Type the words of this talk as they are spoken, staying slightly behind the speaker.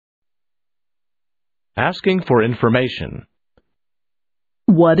Asking for information.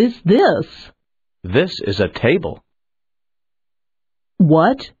 What is this? This is a table.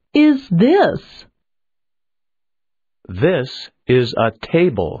 What is this? This is a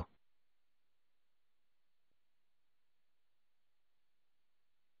table.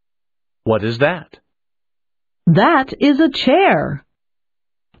 What is that? That is a chair.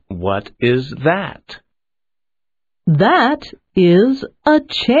 What is that? That is a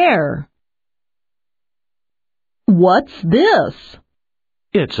chair. What's this?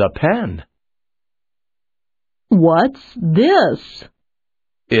 It's a pen. What's this?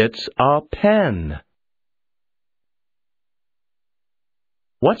 It's a pen.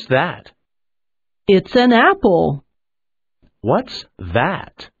 What's that? It's an apple. What's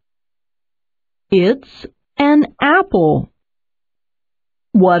that? It's an apple.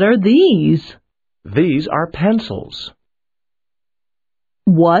 What are these? These are pencils.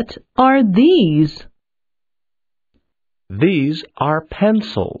 What are these? These are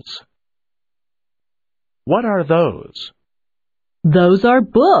pencils. What are those? Those are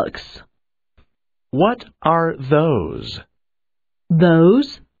books. What are those?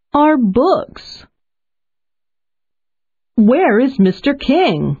 Those are books. Where is Mr.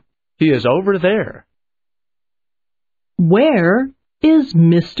 King? He is over there. Where is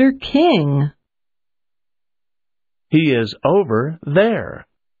Mr. King? He is over there.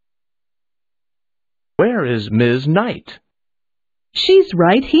 Where is Ms. Knight? She's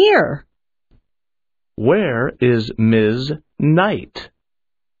right here. Where is Ms. Knight?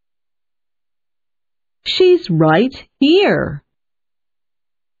 She's right here.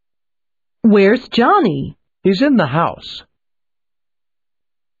 Where's Johnny? He's in the house.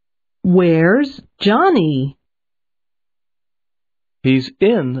 Where's Johnny? He's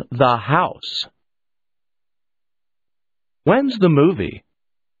in the house. When's the movie?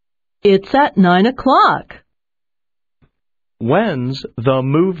 It's at 9 o'clock. When's the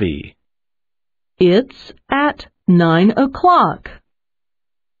movie? It's at 9 o'clock.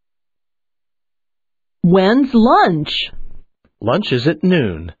 When's lunch? Lunch is at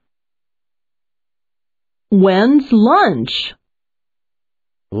noon. When's lunch?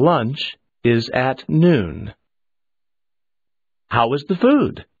 Lunch is at noon. How is the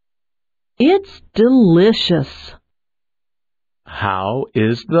food? It's delicious. How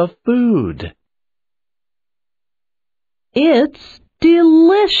is the food? It's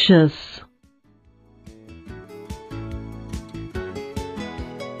delicious.